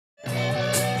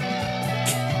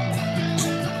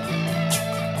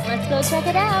go check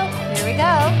it out. Here we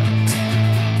go.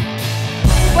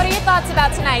 What are your thoughts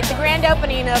about tonight, the grand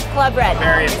opening of Club Red?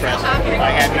 Very impressive.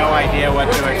 I had no idea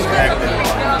what to expect.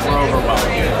 We're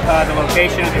overwhelmed. The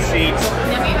location of the seats,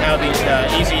 how the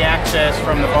easy access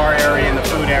from the bar area and the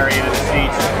food area to the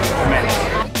seats, tremendous.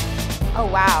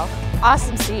 Oh wow,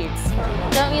 awesome seats.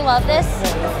 Don't you love this?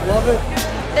 Love it.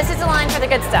 This is the line for the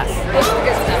good stuff. This is the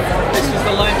good stuff. This is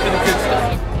the line for the good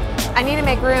stuff. I need to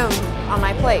make room on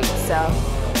my plate, so.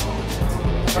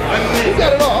 You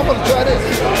got it all. I'm gonna try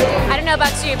this. I don't know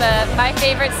about you, but my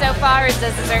favorite so far is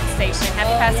the dessert station. Have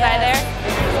you passed by there?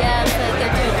 Yes, they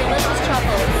do delicious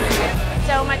chocolates.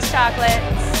 So much chocolate,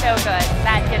 so good.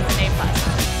 That gives an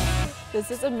A+. This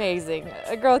is amazing.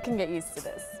 A girl can get used to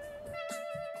this.